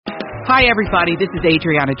Hi, everybody. This is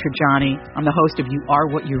Adriana Trajani. I'm the host of You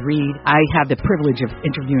Are What You Read. I have the privilege of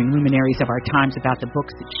interviewing luminaries of our times about the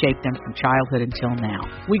books that shaped them from childhood until now.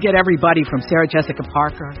 We get everybody from Sarah Jessica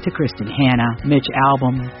Parker to Kristen Hanna, Mitch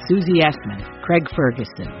Albom, Susie Essman, Craig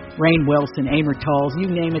Ferguson, Rainn Wilson, Amor Towles,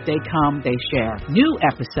 you name it, they come, they share. New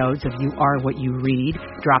episodes of You Are What You Read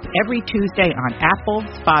drop every Tuesday on Apple,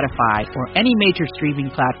 Spotify, or any major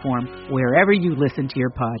streaming platform wherever you listen to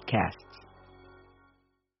your podcasts.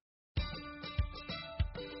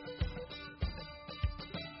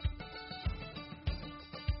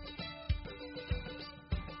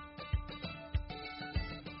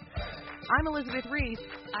 I'm Elizabeth Reese.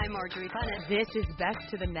 I'm Marjorie Punnett. This is Best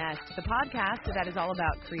to the Nest, the podcast that is all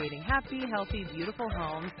about creating happy, healthy, beautiful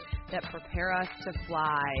homes that prepare us to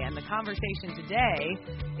fly. And the conversation today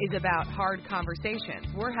is about hard conversations.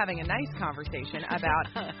 We're having a nice conversation about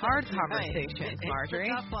hard conversations, Marjorie.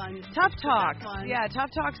 Tough ones. Tough talks. Yeah, tough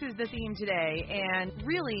talks is the theme today. And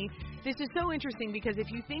really, this is so interesting because if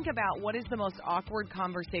you think about what is the most awkward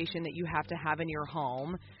conversation that you have to have in your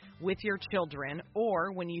home with your children,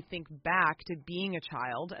 or when you think back to being a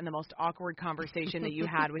child and the most awkward conversation that you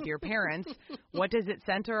had with your parents, what does it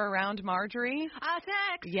center around, Marjorie?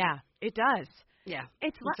 Sex. Yeah, it does. Yeah.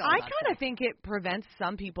 I kind of think it prevents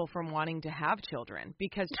some people from wanting to have children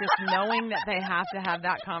because just knowing that they have to have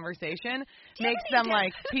that conversation makes them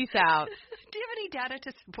like, peace out. Do you have any data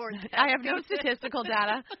to support that? I have no statistical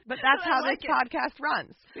data, but that's how this podcast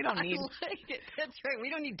runs. We don't need. I like it. That's right. We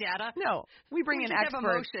don't need data. No, we bring in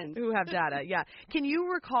experts who have data. Yeah. Can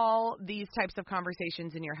you recall these types of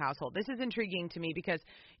conversations in your household? This is intriguing to me because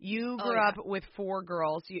you grew up with four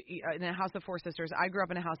girls in a house of four sisters. I grew up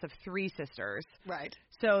in a house of three sisters. Right.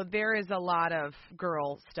 So there is a lot of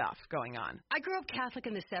girl stuff going on. I grew up Catholic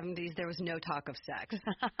in the 70s. There was no talk of sex.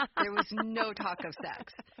 There was no talk of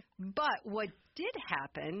sex. But what did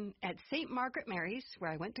happen at St. Margaret Mary's,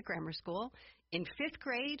 where I went to grammar school, in 5th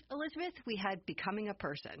grade, Elizabeth, we had Becoming a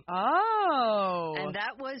Person. Oh. And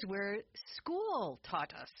that was where school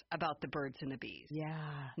taught us about the birds and the bees. Yeah.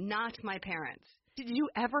 Not my parents. Did you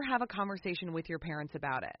ever have a conversation with your parents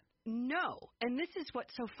about it? No. And this is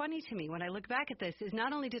what's so funny to me when I look back at this is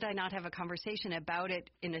not only did I not have a conversation about it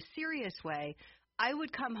in a serious way, I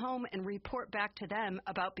would come home and report back to them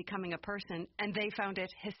about Becoming a Person, and they found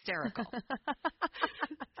it hysterical.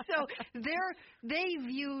 So they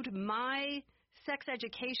viewed my sex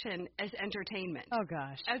education as entertainment. Oh,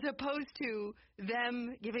 gosh. As opposed to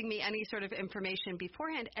them giving me any sort of information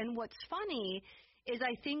beforehand. And what's funny is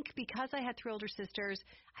I think because I had three older sisters,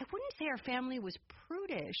 I wouldn't say our family was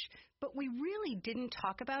prudish, but we really didn't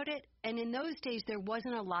talk about it. And in those days, there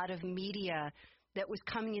wasn't a lot of media that was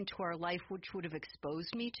coming into our life which would have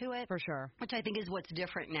exposed me to it. For sure. Which I think is what's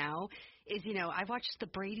different now is, I watched The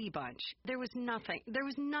Brady Bunch. There was nothing.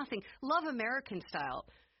 Love American Style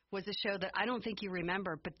was a show that I don't think you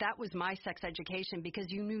remember, but that was my sex education because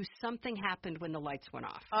you knew something happened when the lights went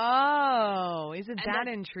off. Oh, isn't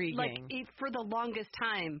that intriguing? Like, for the longest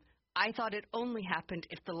time, I thought it only happened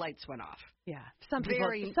if the lights went off. Yeah, some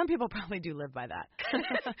people probably do live by that.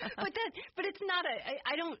 but it's not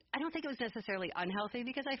I don't think it was necessarily unhealthy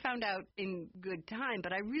because I found out in good time,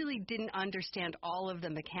 but I really didn't understand all of the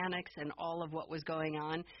mechanics and all of what was going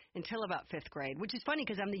on until about 5th grade, which is funny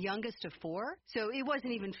because I'm the youngest of four, so it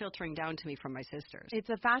wasn't even filtering down to me from my sisters. It's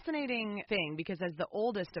a fascinating thing because as the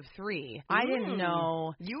oldest of three, I didn't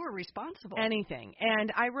know you were responsible anything.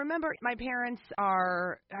 And I remember my parents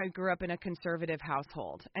I grew up in a conservative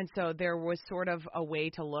household, and so there was sort of a way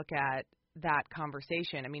to look at that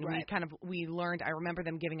conversation. I mean, right. we learned, I remember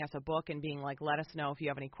them giving us a book and being like, let us know if you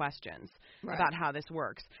have any questions about how this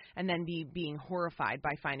works. And then being horrified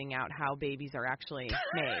by finding out how babies are actually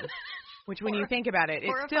made. Which when you think about it,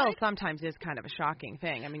 it still sometimes is kind of a shocking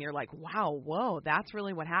thing. I mean, you're like, wow, whoa, that's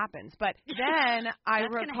really what happens. But then I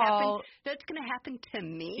recall. That's going to happen to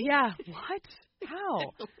me? Yeah. What? How?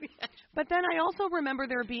 But then I also remember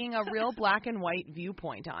there being a real black and white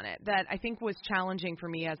viewpoint on it that I think was challenging for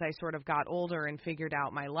me as I sort of got older and figured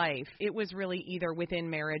out my life. It was really either within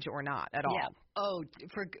marriage or not at all. Yeah. Oh,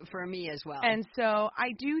 for me as well. And so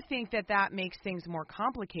I do think that makes things more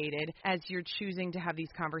complicated as you're choosing to have these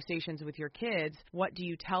conversations with your kids. What do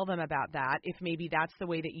you tell them about that? If maybe that's the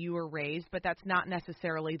way that you were raised, but that's not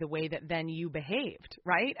necessarily the way that then you behaved,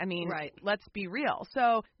 right? I mean, let's be real.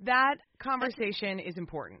 So that conversation is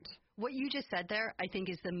important. What you just said there, I think,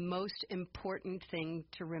 is the most important thing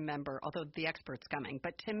to remember, although the expert's coming.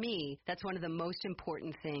 But to me, that's one of the most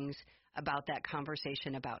important things about that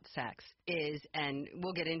conversation about sex is, and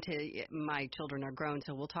we'll get into, my children are grown,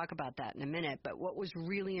 so we'll talk about that in a minute, but what was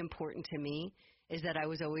really important to me is that I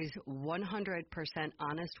was always 100%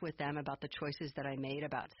 honest with them about the choices that I made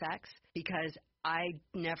about sex, because I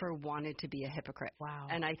never wanted to be a hypocrite. Wow.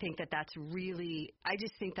 And I think that that's really, I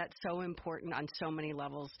just think that's so important on so many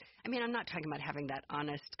levels. I mean, I'm not talking about having that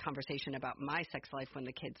honest conversation about my sex life when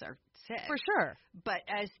the kids are sick. For sure. But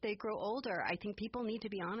as they grow older, I think people need to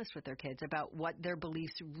be honest with their kids about what their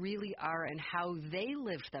beliefs really are and how they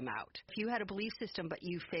live them out. If you had a belief system but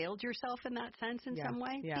you failed yourself in that sense in some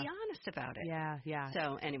way, be honest about it. Yeah.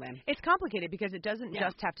 So anyway. It's complicated because it doesn't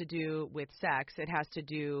just have to do with sex. It has to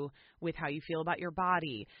do with how you feel about your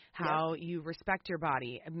body, how you respect your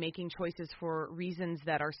body, making choices for reasons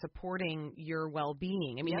that are supporting your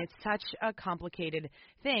well-being. I mean, it's such a complicated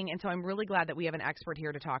thing, and so I'm really glad that we have an expert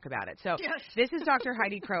here to talk about it. So this is Dr.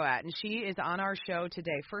 Heidi Croat, and she is on our show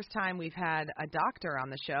today. First time we've had a doctor on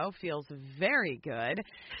the show. Feels very good.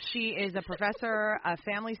 She is a professor, a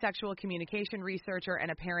family sexual communication researcher, and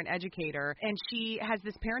a parent educator, and she has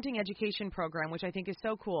this parenting education program, which I think is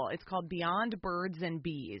so cool. It's called Beyond Birds and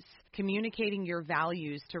Bees, Communicating Your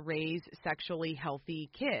Values to Raise Sexually Healthy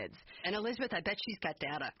Kids. And Elizabeth, I bet she's got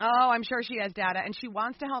data. Oh, I'm sure she has data, and she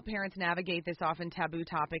wants to help parents navigate this often taboo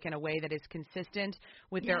topic in a way that is consistent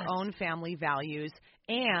with their own family values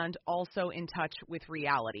and also in touch with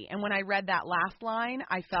reality. And when I read that last line,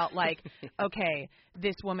 I felt like, okay,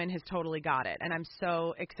 this woman has totally got it, and I'm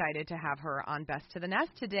so excited to have her on Best to the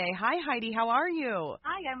Nest today. Hi, Heidi. How are you?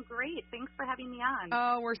 Hi, I'm great. Thanks for having me on.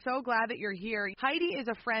 Oh, we're so glad that you're here. Heidi is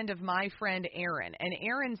a friend of my friend Erin, and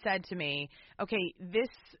Erin said to me, okay, this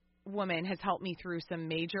woman has helped me through some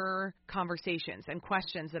major conversations and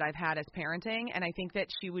questions that I've had as parenting, and I think that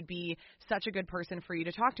she would be such a good person for you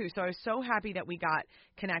to talk to. So I was so happy that we got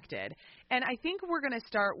connected. And I think we're going to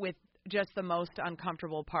start with just the most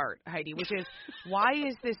uncomfortable part, Heidi, which is, why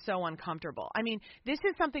is this so uncomfortable? I mean, this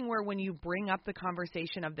is something where when you bring up the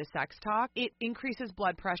conversation of the sex talk, it increases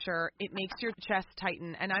blood pressure, it makes your chest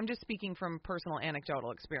tighten, and I'm just speaking from personal anecdotal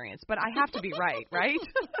experience, but I have to be right?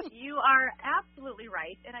 You are absolutely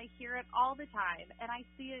right, and I hear it all the time, and I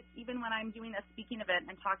see it even when I'm doing a speaking event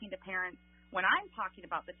and talking to parents. When I'm talking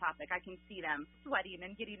about the topic, I can see them sweating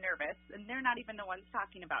and getting nervous, and they're not even the ones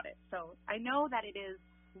talking about it. So I know that it is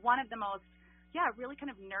one of the most, really kind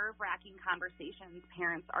of nerve-wracking conversations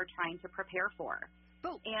parents are trying to prepare for.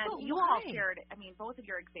 But you all shared, both of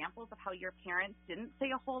your examples of how your parents didn't say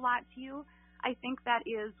a whole lot to you. I think that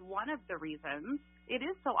is one of the reasons it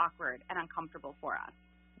is so awkward and uncomfortable for us.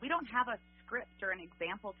 We don't have a script or an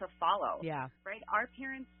example to follow. Yeah. Right? Our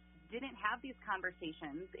parents didn't have these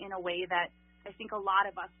conversations in a way that I think a lot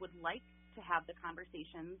of us would like to have the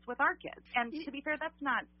conversations with our kids. And to be fair, that's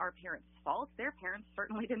not our parents' fault. Their parents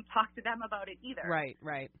certainly didn't talk to them about it either.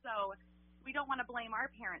 Right. So we don't want to blame our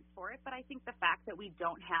parents for it, but I think the fact that we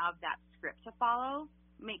don't have that script to follow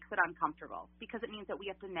makes it uncomfortable because it means that we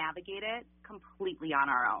have to navigate it completely on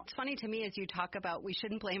our own. It's funny to me as you talk about we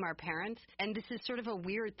shouldn't blame our parents, and this is sort of a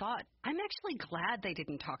weird thought. I'm actually glad they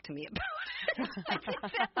didn't talk to me about it. I think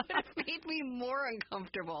that would have made me more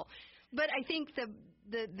uncomfortable. But I think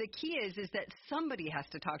the key is that somebody has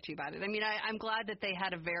to talk to you about it. I mean, I'm glad that they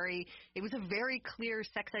had it was a very clear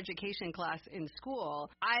sex education class in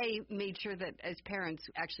school. I made sure that as parents,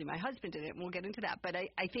 actually my husband did it, and we'll get into that, but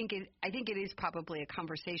I think it is probably a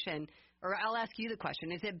conversation, or I'll ask you the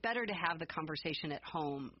question, is it better to have the conversation at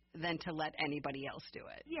home than to let anybody else do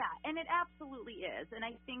it? Yeah, and it absolutely is. And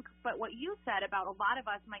I think, but what you said about a lot of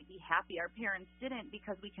us might be happy our parents didn't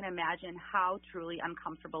because we can imagine how truly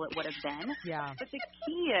uncomfortable it would have been. Yeah. But the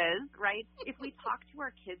key is, right, if we talk to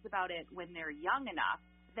our kids about it when they're young enough,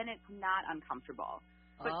 then it's not uncomfortable.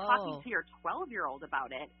 But talking to your 12-year-old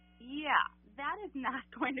about it, that is not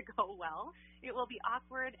going to go well. It will be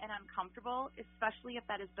awkward and uncomfortable, especially if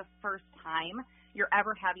that is the first time you're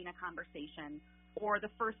ever having a conversation or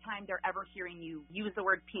the first time they're ever hearing you use the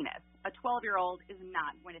word penis. A 12-year-old is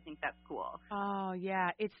not going to think that's cool. Oh,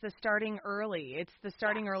 yeah. It's the starting early. It's the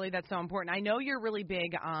starting early that's so important. I know you're really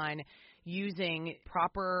big on using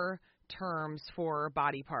proper terms for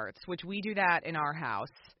body parts, which we do that in our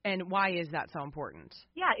house. And why is that so important?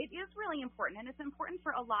 Yeah, it is really important, and it's important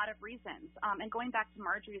for a lot of reasons. And going back to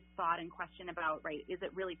Marjorie's thought and question about, right, is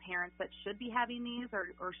it really parents that should be having these,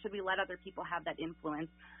 or should we let other people have that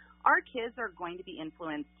influence? Our kids are going to be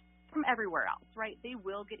influenced from everywhere else, right? They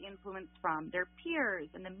will get influenced from their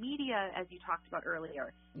peers and the media, as you talked about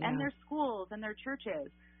earlier, and their schools and their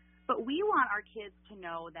churches. But we want our kids to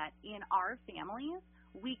know that in our families,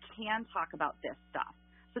 we can talk about this stuff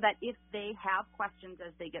so that if they have questions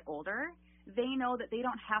as they get older, they know that they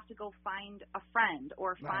don't have to go find a friend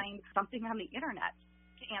or find something on the internet.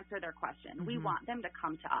 to answer their question. Mm-hmm. We want them to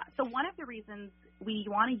come to us. So one of the reasons we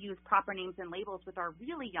want to use proper names and labels with our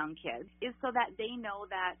really young kids is so that they know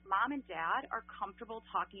that mom and dad are comfortable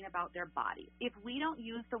talking about their bodies. If we don't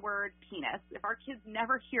use the word penis, if our kids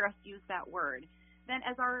never hear us use that word, then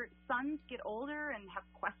as our sons get older and have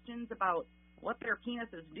questions about what their penis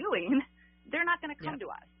is doing, they're not going to come to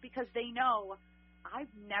us because they know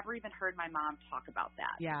I've never even heard my mom talk about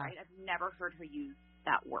that. Yeah. Right? I've never heard her use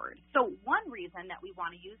that word. So one reason that we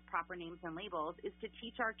want to use proper names and labels is to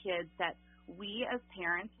teach our kids that we as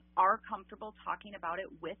parents are comfortable talking about it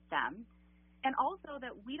with them, and also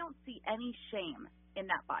that we don't see any shame in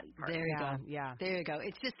that body part. There you go. Yeah. There you go.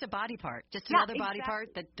 It's just a body part. Just another body part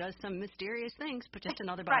that does some mysterious things, but just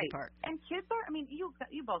another body part. And kids are, I mean, you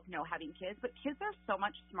both know having kids, but kids are so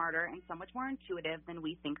much smarter and so much more intuitive than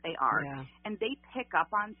we think they are. Yeah. And they pick up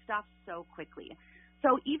on stuff so quickly.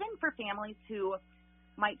 So even for families who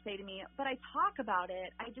might say to me, but I talk about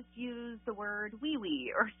it, I just use the word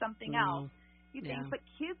wee-wee or something else. You think, but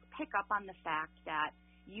kids pick up on the fact that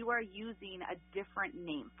you are using a different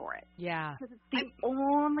name for it. Yeah. Because it's the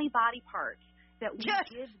only body part that we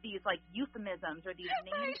give these, like, euphemisms or these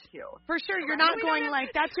names to. For sure. You're not going like,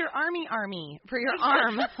 that's your army for your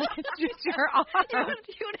arm. It's just your arm.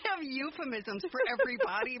 You would have euphemisms for every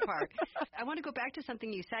body part. I want to go back to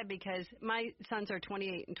something you said because my sons are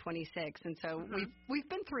 28 and 26, and so we've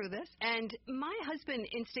been through this. And my husband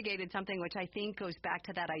instigated something which I think goes back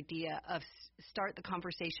to that idea of start the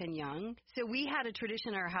conversation young. So we had a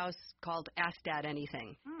tradition in our house called Ask Dad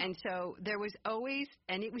Anything. And so there was always,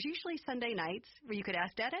 and it was usually Sunday nights, where you could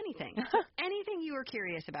ask Dad anything. So anything you were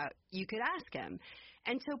curious about, you could ask him.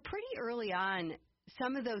 And so pretty early on,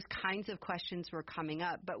 some of those kinds of questions were coming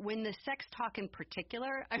up. But when the sex talk in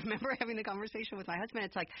particular, I remember having the conversation with my husband.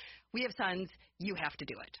 It's like, we have sons, you have to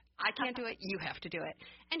do it. I can't do it, you have to do it.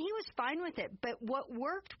 And he was fine with it. But what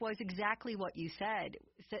worked was exactly what you said.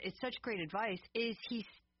 It's such great advice, is he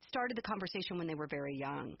started the conversation when they were very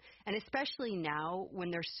young. And especially now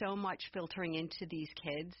when there's so much filtering into these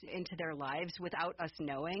kids, into their lives without us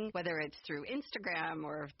knowing, whether it's through Instagram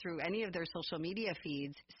or through any of their social media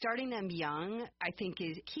feeds, starting them young, I think,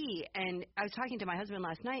 is key. And I was talking to my husband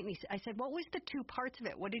last night, and I said, what was the two parts of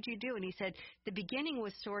it? What did you do? And he said, the beginning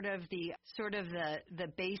was sort of the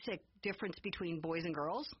basic difference between boys and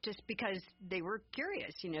girls, just because they were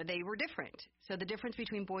curious, they were different. So the difference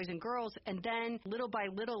between boys and girls, and then little by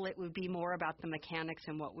little it would be more about the mechanics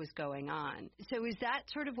and what was going on. So is that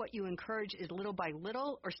sort of what you encourage, is little by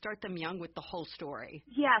little, or start them young with the whole story?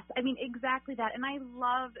 Yes, I mean, exactly that. And I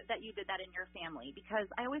love that you did that in your family, because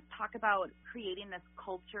I always talk about creating this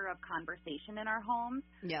culture of conversation in our homes,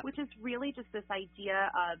 which is really just this idea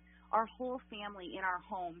of our whole family in our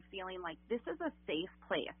home feeling like this is a safe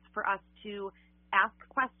place for us to ask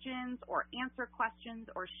questions or answer questions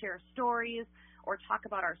or share stories or talk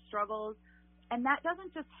about our struggles. And that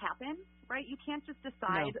doesn't just happen, right? You can't just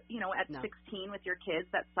decide, at 16 with your kids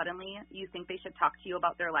that suddenly you think they should talk to you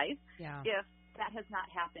about their life if that has not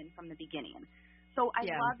happened from the beginning. So I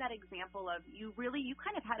love that example of you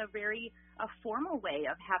kind of had a formal way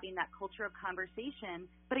of having that culture of conversation,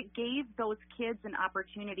 but it gave those kids an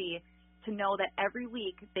opportunity to know that every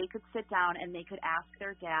week they could sit down and they could ask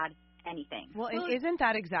their dad anything. Well, and isn't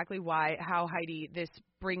that exactly how, Heidi, this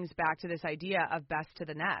brings back to this idea of best to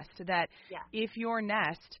the nest, that if you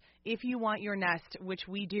want your nest, which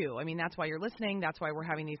we do, I mean, that's why you're listening, that's why we're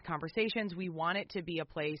having these conversations, we want it to be a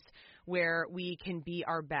place where we can be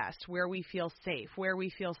our best, where we feel safe, where we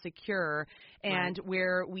feel secure, and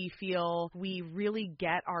where we feel we really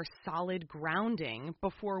get our solid grounding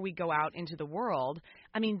before we go out into the world.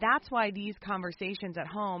 I mean, that's why these conversations at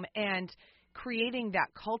home and creating that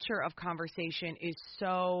culture of conversation is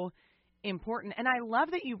so important. And I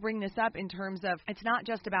love that you bring this up in terms of it's not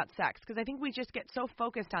just about sex, because I think we just get so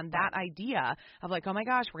focused on that idea of like, oh my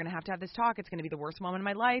gosh, we're going to have this talk. It's going to be the worst moment of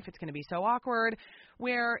my life. It's going to be so awkward,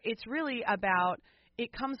 where it's really about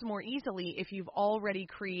it comes more easily if you've already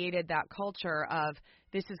created that culture of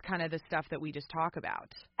this is kind of the stuff that we just talk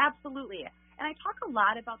about. Absolutely. And I talk a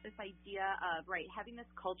lot about this idea of, having this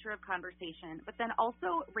culture of conversation, but then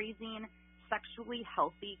also raising sexually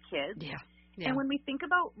healthy kids. Yeah. And when we think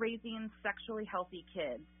about raising sexually healthy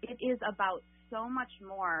kids, it is about so much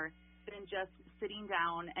more than just sitting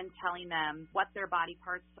down and telling them what their body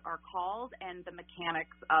parts are called and the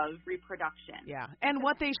mechanics of reproduction. Yeah, and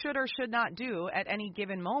what they should or should not do at any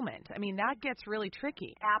given moment. I mean, that gets really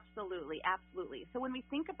tricky. Absolutely, absolutely. So when we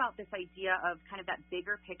think about this idea of kind of that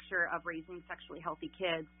bigger picture of raising sexually healthy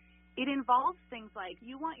kids, It involves things like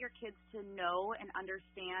you want your kids to know and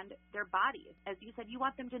understand their bodies. As you said, you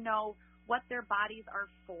want them to know what their bodies are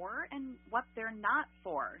for and what they're not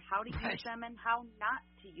for, how to use them and how not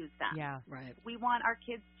to use them. Yeah, right. We want our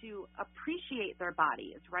kids to appreciate their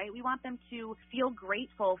bodies, right? We want them to feel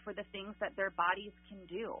grateful for the things that their bodies can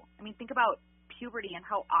do. I mean, think about puberty and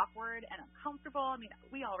how awkward and uncomfortable. I mean,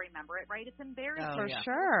 we all remember it, right? It's embarrassing. for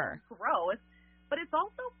sure. It's gross, but it's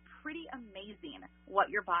also pretty amazing what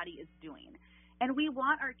your body is doing. And we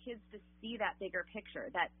want our kids to see that bigger picture,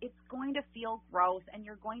 that it's going to feel gross and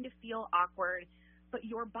you're going to feel awkward, but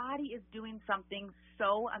your body is doing something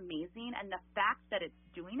so amazing, and the fact that it's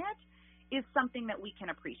doing it is something that we can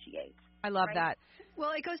appreciate. I love that. Well,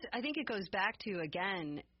 I think it goes back to,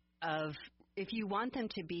 again, of if you want them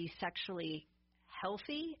to be sexually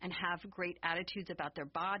healthy and have great attitudes about their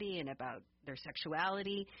body and about their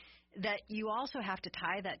sexuality, that you also have to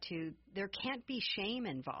tie that to there can't be shame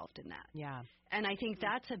involved in that. Yeah. And I think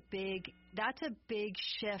that's a big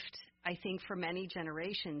shift, I think, for many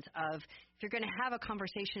generations of if you're going to have a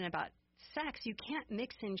conversation about sex, you can't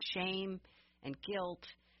mix in shame and guilt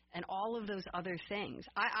and all of those other things.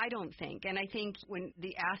 I don't think. And I think when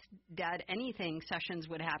the Ask Dad Anything sessions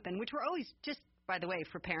would happen, which were always just, by the way,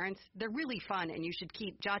 for parents, they're really fun, and you should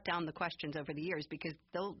jot down the questions over the years because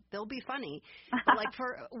they'll be funny. But like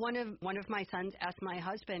for one of my sons asked my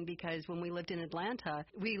husband, because when we lived in Atlanta,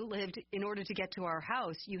 in order to get to our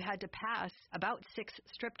house, you had to pass about 6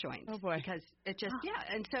 strip joints. Oh boy. Because it just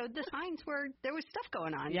and so the signs there was stuff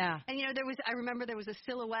going on. Yeah. And I remember there was a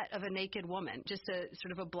silhouette of a naked woman, just a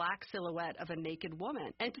sort of a black silhouette of a naked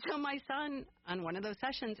woman. And so my son on one of those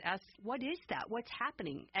sessions asked, "What is that? What's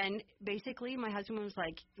happening?" And basically my husband was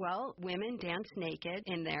like, well, women dance naked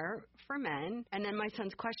in there for men. And then my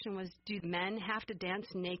son's question was, do men have to dance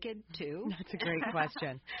naked too? That's a great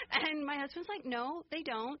question. And my husband's like, no, they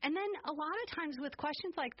don't. And then a lot of times with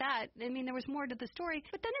questions like that, I mean, there was more to the story,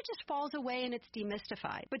 but then it just falls away and it's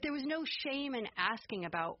demystified. But there was no shame in asking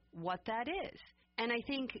about what that is. And I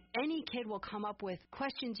think any kid will come up with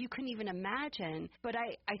questions you couldn't even imagine, but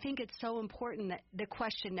I think it's so important that the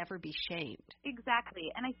question never be shamed.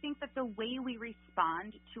 Exactly. And I think that the way we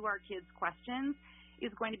respond to our kids' questions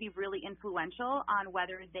is going to be really influential on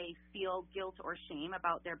whether they feel guilt or shame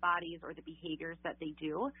about their bodies or the behaviors that they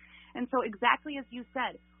do. And so exactly as you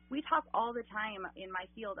said, we talk all the time in my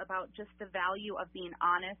field about just the value of being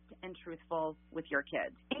honest and truthful with your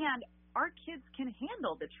kids. And our kids can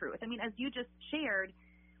handle the truth. I mean, as you just shared,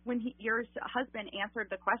 when your husband answered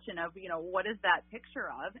the question of, what is that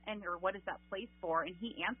picture of, or what is that place for, and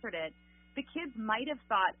he answered it, the kids might have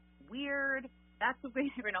thought, weird, that's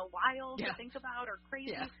wild to think about or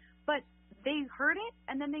crazy, but they heard it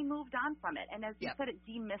and then they moved on from it. And as you said, it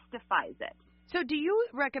demystifies it. So do you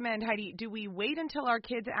recommend, Heidi, do we wait until our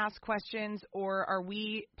kids ask questions, or are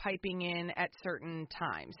we piping in at certain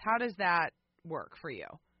times? How does that work for you?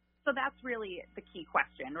 So that's really the key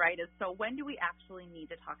question, right, is so when do we actually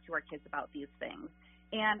need to talk to our kids about these things?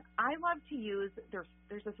 And I love to use, there's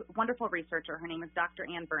this wonderful researcher, her name is Dr.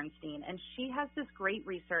 Ann Bernstein, and she has this great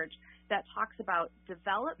research that talks about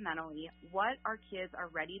developmentally what our kids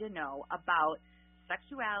are ready to know about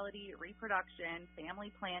sexuality, reproduction,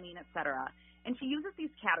 family planning, etc. And she uses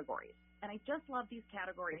these categories. And I just love these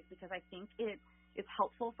categories because I think it's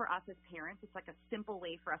helpful for us as parents. It's like a simple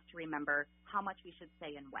way for us to remember how much we should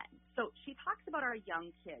say and when. So she talks about our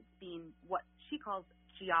young kids being what she calls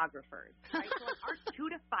geographers, right? So like our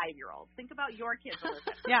 2 to 5-year-olds. Think about your kids,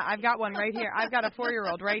 Elizabeth. Yeah, I've got one right here. I've got a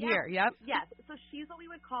 4-year-old right here. Yep. Yes. So she's what we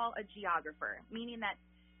would call a geographer, meaning that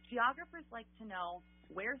geographers like to know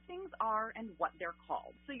where things are and what they're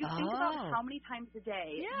called. So you think about how many times a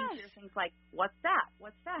day you hear things like, what's that?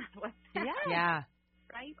 What's that? What's that? Yeah.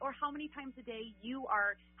 Right? Or how many times a day you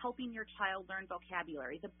are helping your child learn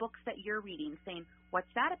vocabulary, the books that you're reading, saying,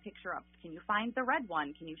 what's that a picture of? Can you find the red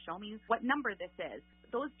one? Can you show me what number this is?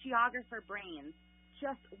 Those geographer brains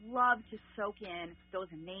just love to soak in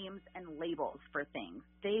those names and labels for things.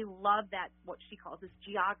 They love that, what she calls this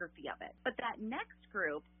geography of it. But that next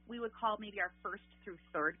group, we would call maybe our 1st through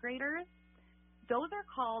 3rd graders. Those are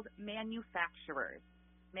called manufacturers.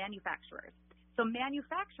 So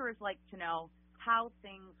manufacturers like to know how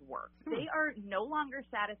things work. They are no longer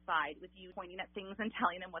satisfied with you pointing at things and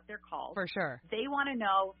telling them what they're called. For sure. They want to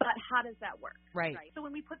know, but how does that work? Right. So when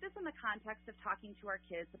we put this in the context of talking to our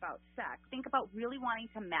kids about sex, think about really wanting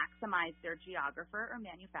to maximize their geographer or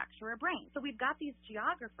manufacturer brain. So we've got these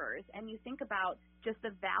geographers, and you think about just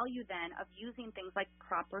the value then of using things like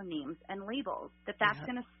proper names and labels, that's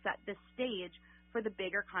going to set the stage for the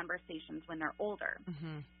bigger conversations when they're older.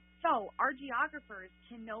 Mm-hmm. So our geographers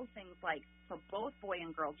can know things like, so both boy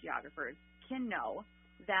and girl geographers can know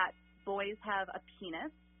that boys have a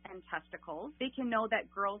penis and testicles. They can know that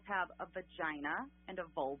girls have a vagina and a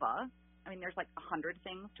vulva. I mean, there's like 100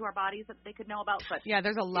 things to our bodies that they could know about. But yeah,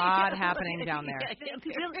 there's a lot happening down there.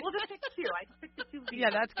 We'll just pick two. I picked the two.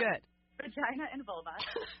 Yeah, that's good. Vagina and vulva.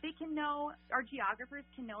 They can know, our geographers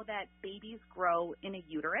can know that babies grow in a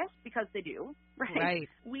uterus, because they do, right?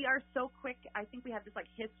 We are so quick. I think we have this like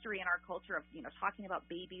history in our culture of, talking about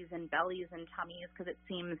babies and bellies and tummies because it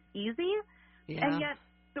seems easy. Yeah. And yet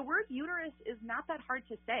the word uterus is not that hard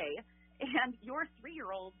to say. And your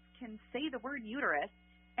 3-year-olds can say the word uterus.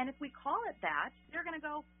 And if we call it that, they're going to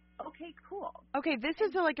go, okay, cool. Okay, this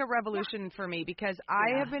is like a revolution for me, because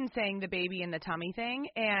I have been saying the baby in the tummy thing,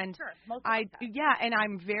 and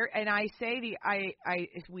and I say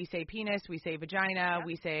we say penis, we say vagina,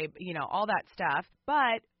 we say, all that stuff,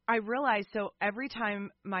 but I realize, so every time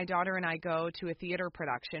my daughter and I go to a theater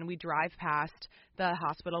production, we drive past the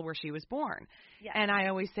hospital where she was born. Yes. And I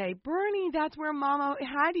always say, Bernie, that's where Mama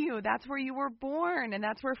had you. That's where you were born. And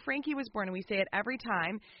that's where Frankie was born. And we say it every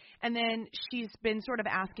time. And then she's been sort of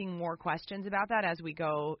asking more questions about that as we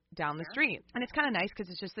go down the street. And it's kind of nice because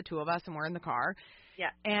it's just the two of us and we're in the car. Yeah.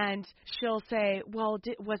 And she'll say, well,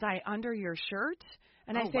 was I under your shirt?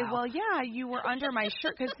 And I say, well, yeah, you were under my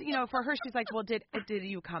shirt, because, for her, she's like, well, did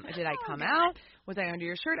I come out? Was I under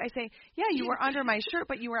your shirt? I say, yeah, you were under my shirt,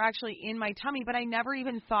 but you were actually in my tummy. But I never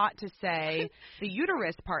even thought to say the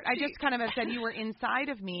uterus part. I just kind of have said you were inside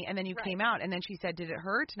of me, and then you came out. And then she said, did it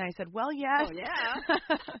hurt? And I said, well, yes. Oh, yeah.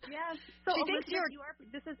 Yes. So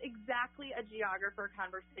this is exactly a geographer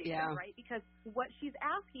conversation, right? Because what she's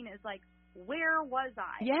asking is like, where was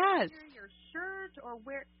I? Yes. Under your shirt, or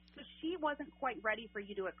where? So she wasn't quite ready for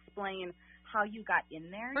you to explain how you got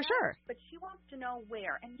in there. For sure. But she wants to know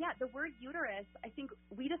where. And yet the word uterus, I think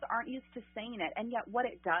we just aren't used to saying it. And yet what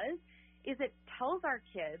it does is it tells our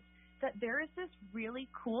kids that there is this really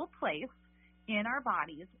cool place in our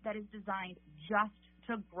bodies that is designed just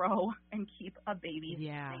to grow and keep a baby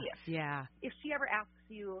safe. Yeah. If she ever asks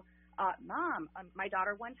you, Mom, my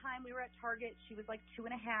daughter, one time we were at Target, she was like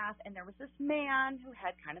 2.5, and there was this man who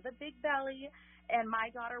had kind of a big belly, and my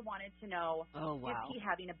daughter wanted to know, is he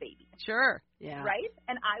having a baby? Sure. Yeah. Right?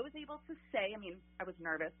 And I was able to say, I was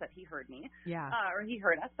nervous that he heard me. Yeah. Or he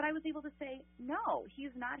heard us, but I was able to say, no,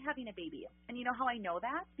 he's not having a baby. And you know how I know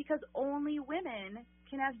that? Because only women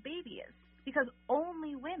can have babies. Because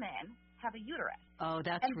only women have a uterus. Oh,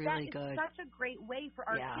 that's really good. And that is such a great way for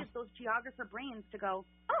our kids, those geographer brains, to go,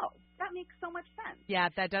 oh, that makes so much sense. Yeah,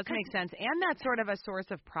 that does make sense. And that's sort of a source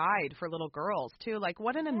of pride for little girls, too. Like,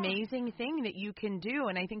 what an amazing thing that you can do.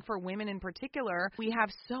 And I think for women in particular, we have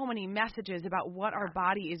so many messages about what our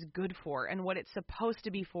body is good for and what it's supposed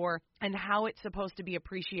to be for and how it's supposed to be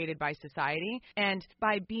appreciated by society. And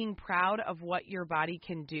by being proud of what your body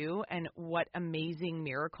can do and what amazing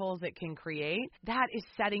miracles it can create, that is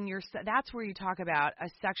that's where you talk about a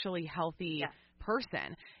sexually healthy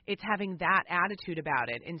person. It's having that attitude about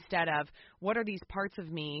it instead of what are these parts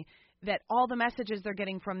of me that all the messages they're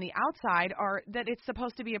getting from the outside are that it's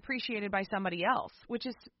supposed to be appreciated by somebody else, which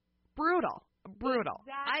is brutal.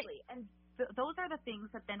 Exactly. And those are the things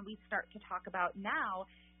that then we start to talk about now.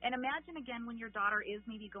 And imagine, again, when your daughter is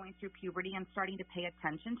maybe going through puberty and starting to pay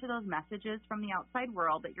attention to those messages from the outside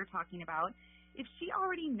world that you're talking about. If she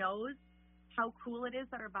already knows how cool it is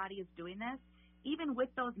that her body is doing this, even with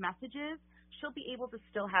those messages, she'll be able to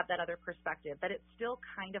still have that other perspective, that it's still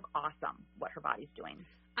kind of awesome what her body's doing.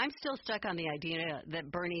 I'm still stuck on the idea that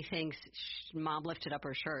Bernie thinks Mom lifted up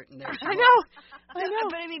her shirt. And I know. But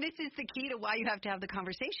this is the key to why you have to have the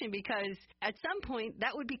conversation, because at some point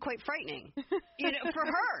that would be quite frightening, for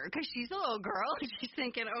her, because she's a little girl. She's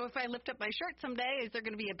thinking, if I lift up my shirt someday, is there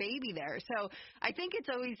going to be a baby there? So I think it's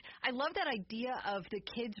always, I love that idea of the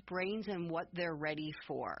kids' brains and what they're ready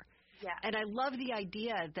for. Yeah. And I love the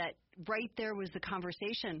idea that right there was the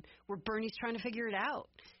conversation where Bernie's trying to figure it out.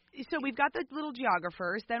 So we've got the little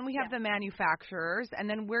geographers, then we have the manufacturers, and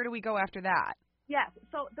then where do we go after that? Yes.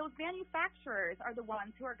 So those manufacturers are the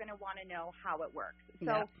ones who are going to want to know how it works.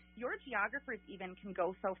 So your geographers even can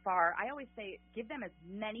go so far. I always say give them as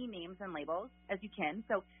many names and labels as you can.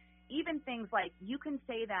 So even things like you can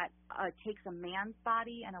say that it takes a man's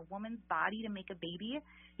body and a woman's body to make a baby.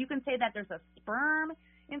 You can say that there's a sperm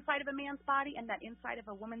inside of a man's body and that inside of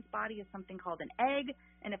a woman's body is something called an egg.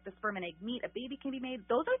 And if the sperm and egg meet, a baby can be made.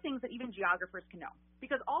 Those are things that even geographers can know,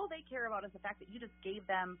 because all they care about is the fact that you just gave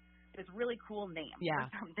them this really cool name or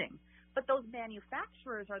something. But those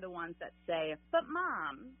manufacturers are the ones that say, but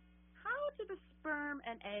Mom, how do the sperm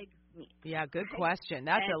and egg meet? Yeah, good question.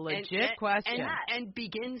 That's a legit question. And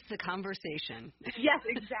begins the conversation. Yes,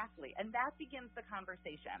 exactly. And that begins the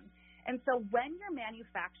conversation. And so when your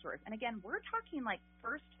manufacturers, and again, we're talking like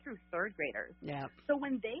first through third graders. Yeah. So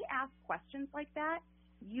when they ask questions like that,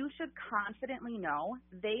 you should confidently know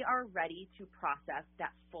they are ready to process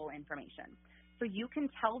that full information. So you can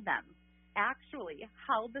tell them actually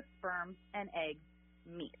how the sperm and eggs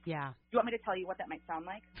meet. Yeah. Do you want me to tell you what that might sound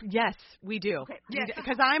like? Yes, we do. Okay.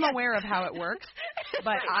 Because I'm aware of how it works,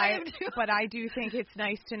 but Right, I do think it's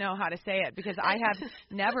nice to know how to say it because I have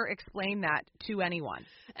never explained that to anyone.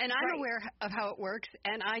 And I'm aware of how it works,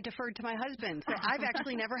 and I deferred to my husband. So I've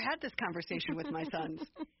actually never had this conversation with my sons.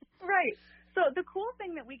 Right. So the cool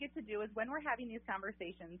thing that we get to do is when we're having these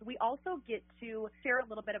conversations, we also get to share a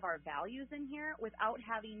little bit of our values in here without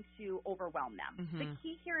having to overwhelm them. Mm-hmm. The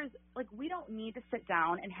key here is, like, we don't need to sit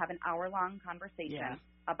down and have an hour-long conversation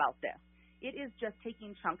about this. It is just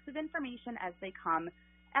taking chunks of information as they come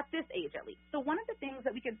at this age, at least. So one of the things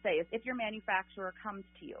that we could say is if your manufacturer comes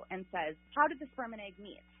to you and says, how did the sperm and egg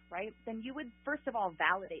meet, right? Then you would, first of all,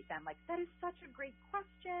 validate them. Like, that is such a great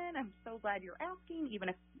question. I'm so glad you're asking, even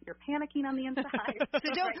if you're panicking on the inside. So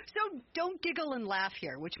don't giggle and laugh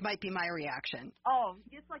here, which might be my reaction. Oh,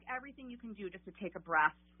 just like everything you can do just to take a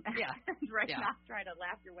breath and Yeah. not try to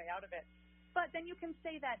laugh your way out of it. But then you can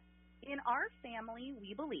say that in our family,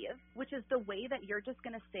 we believe, which is the way that you're just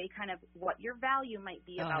going to say kind of what your value might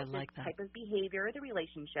be about this type of behavior or the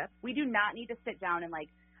relationship. We do not need to sit down and, like,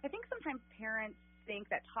 I think sometimes parents think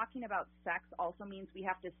that talking about sex also means we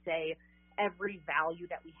have to say every value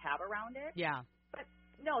that we have around it. Yeah. But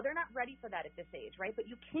no, they're not ready for that at this age, right? But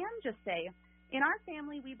you can just say, in our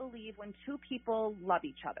family, we believe when two people love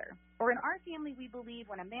each other. Or in our family, we believe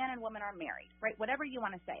when a man and woman are married, right? Whatever you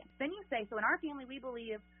want to say. Then you say, so in our family, we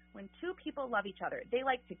believe when two people love each other, they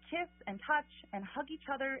like to kiss and touch and hug each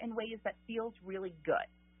other in ways that feels really good.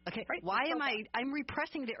 Okay, right? why am I'm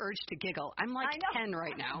repressing the urge to giggle. I'm like 10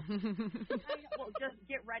 right now. I know. Well, just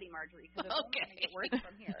get ready, Marjorie, because it's only going to get worse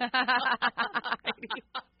from here.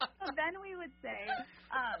 So then we would say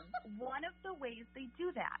one of the ways they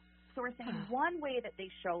do that. So we're saying one way that they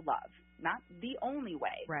show love, not the only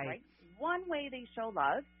way, right? One way they show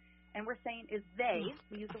love, and we're saying is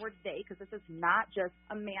we use the word they because this is not just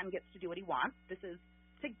a man gets to do what he wants. This is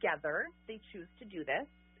together. They choose to do this.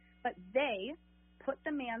 But they put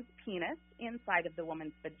the man's penis inside of the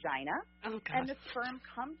woman's vagina, and the sperm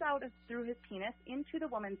comes out through his penis into the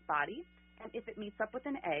woman's body, and if it meets up with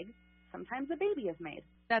an egg, sometimes a baby is made.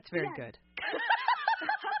 That's very good.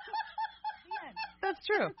 That's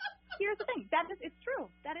true. Here's the thing. It's true.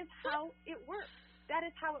 That is how it works. That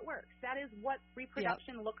is how it works. That is what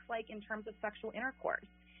reproduction looks like in terms of sexual intercourse.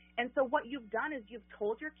 And so what you've done is you've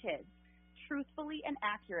told your kids truthfully and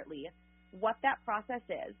accurately what that process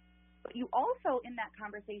is. But you also, in that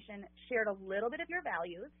conversation, shared a little bit of your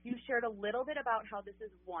values. You shared a little bit about how this is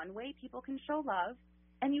one way people can show love.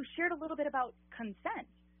 And you shared a little bit about consent.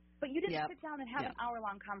 But you didn't sit down and have an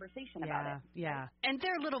hour-long conversation about it. Yeah. And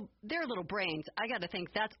their little brains, I got to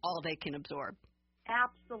think that's all they can absorb.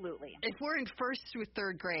 Absolutely. If we're in first through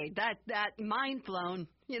third grade, that mind blown,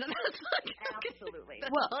 that's like, absolutely.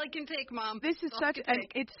 That's all I can take, Mom. This is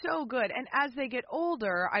it's so good. And as they get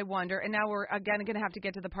older, I wonder, and now we're again going to have to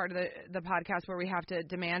get to the part of the podcast where we have to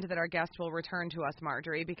demand that our guest will return to us,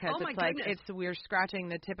 Marjorie, because we're scratching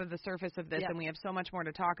the tip of the surface of this, and we have so much more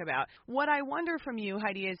to talk about. What I wonder from you,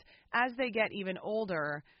 Heidi, is as they get even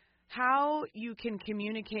older, how you can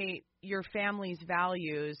communicate your family's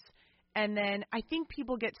values. And then I think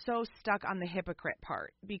people get so stuck on the hypocrite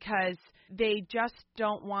part because they just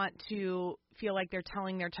don't want to feel like they're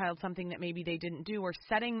telling their child something that maybe they didn't do or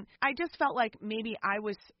setting. I just felt like maybe I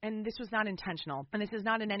was, and this was not intentional, and this is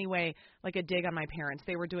not in any way like a dig on my parents.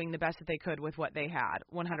 They were doing the best that they could with what they had,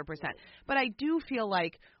 100%. But I do feel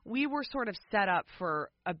like we were sort of set up for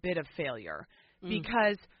a bit of failure.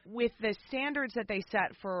 Because with the standards that they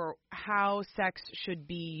set for how sex should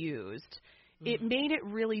be used, it made it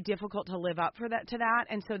really difficult to live up to that.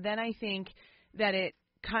 And so then I think that it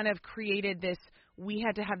kind of created this, we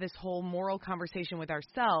had to have this whole moral conversation with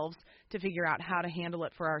ourselves to figure out how to handle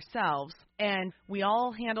it for ourselves. And we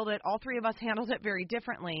all handled it, all three of us handled it very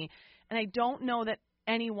differently. And I don't know that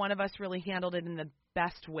any one of us really handled it in the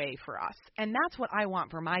best way for us. And that's what I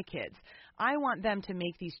want for my kids. I want them to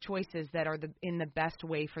make these choices that are in the best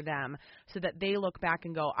way for them so that they look back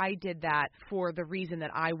and go, I did that for the reason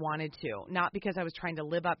that I wanted to, not because I was trying to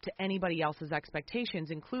live up to anybody else's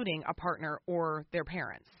expectations, including a partner or their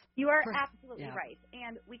parents. You are absolutely right.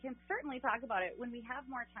 And we can certainly talk about it when we have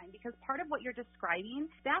more time, because part of what you're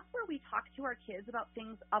describing, that's where we talk to our kids about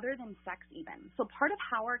things other than sex even. So part of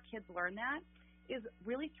how our kids learn that is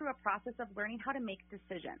really through a process of learning how to make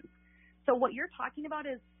decisions. So what you're talking about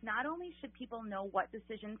is not only should people know what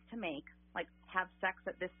decisions to make, like have sex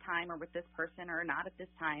at this time or with this person or not at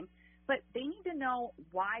this time, but they need to know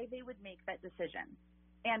why they would make that decision.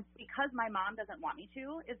 And because my mom doesn't want me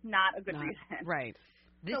to is not a good reason. Right.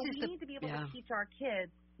 So we need to be able to teach our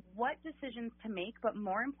kids what decisions to make, but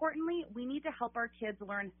more importantly, we need to help our kids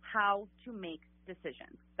learn how to make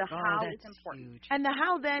decisions. The how is important. Huge. And the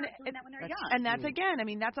how then, that when they're young. And that's, again, I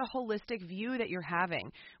mean, that's a holistic view that you're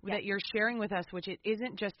having, that you're sharing with us, which it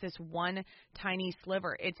isn't just this one tiny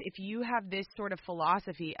sliver. It's if you have this sort of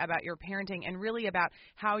philosophy about your parenting and really about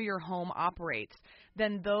how your home operates,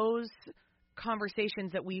 then those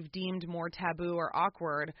conversations that we've deemed more taboo or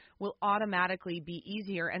awkward will automatically be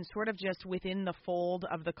easier and sort of just within the fold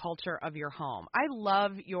of the culture of your home. I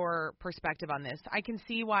love your perspective on this. I can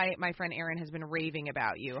see why my friend Erin has been raving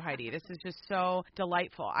about you, Heidi. This is just so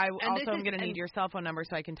delightful. I also am going to need your cell phone number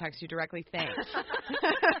so I can text you directly. Thanks.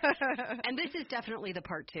 And this is definitely the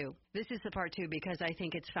part two. This is the part two because I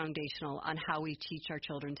think it's foundational on how we teach our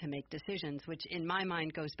children to make decisions, which in my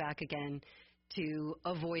mind goes back again to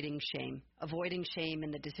avoiding shame in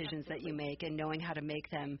the decisions that you make and knowing how to make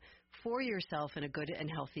them for yourself in a good and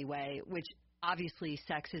healthy way, which obviously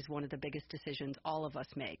sex is one of the biggest decisions all of us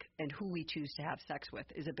make, and who we choose to have sex with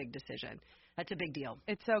is a big decision. That's a big deal.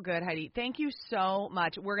 It's so good, Heidi. Thank you so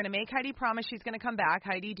much. We're going to make Heidi promise she's going to come back.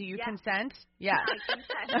 Heidi, do you consent? Yes. I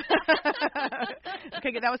consent.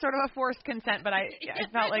 Okay, that was sort of a forced consent, but I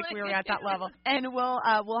felt like we were at that level. And we'll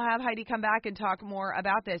have Heidi come back and talk more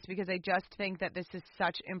about this because I just think that this is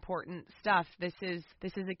such important stuff. This is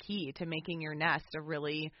a key to making your nest a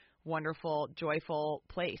really wonderful, joyful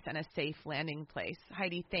place and a safe landing place.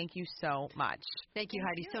 Heidi, thank you so much. Thank you,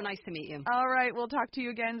 Heidi. So nice to meet you. All right, we'll talk to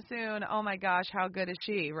you again soon. Oh, my gosh, how good is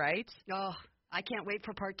she, right? Oh, I can't wait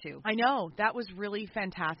for part two. I know. That was really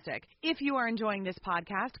fantastic. If you are enjoying this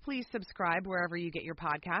podcast, please subscribe wherever you get your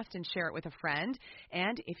podcast and share it with a friend.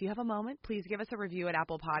 And if you have a moment, please give us a review at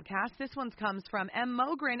Apple Podcasts. This one comes from M.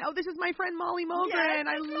 Mogren. Oh, this is my friend Molly Mogren. Yes,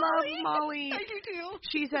 I love Molly. I do too.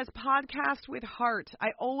 She says, podcast with heart.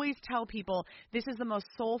 I always tell people this is the most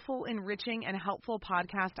soulful, enriching, and helpful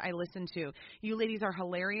podcast I listen to. You ladies are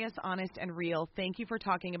hilarious, honest, and real. Thank you for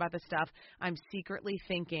talking about the stuff I'm secretly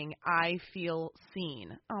thinking I feel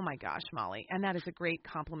seen. Oh my gosh, Molly. And that is a great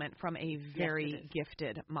compliment from a very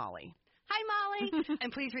gifted Molly. Hi, Molly.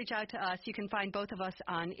 And please reach out to us. You can find both of us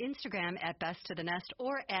on Instagram at Best to the Nest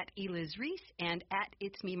or at Eliz Reese and at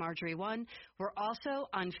It's Me Marjorie 1. We're also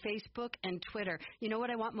on Facebook and Twitter. You know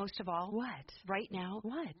what I want most of all? What? Right now?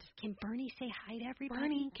 What? Can Bernie say hi to everybody?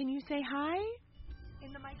 Bernie, can you say hi?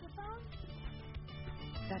 In the microphone?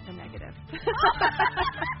 That's a negative.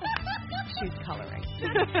 She's coloring.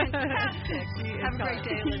 Fantastic. Have a great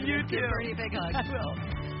day, Elizabeth. You too. Give Bernie a big hug. I will.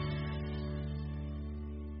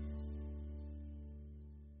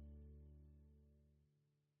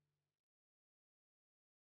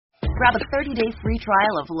 Grab a 30-day free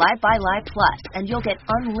trial of Live by Live Plus, and you'll get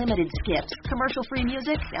unlimited skips, commercial-free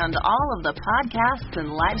music, and all of the podcasts and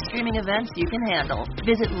live streaming events you can handle.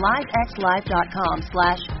 Visit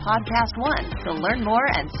livexlive.com/podcast1 to learn more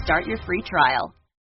and start your free trial.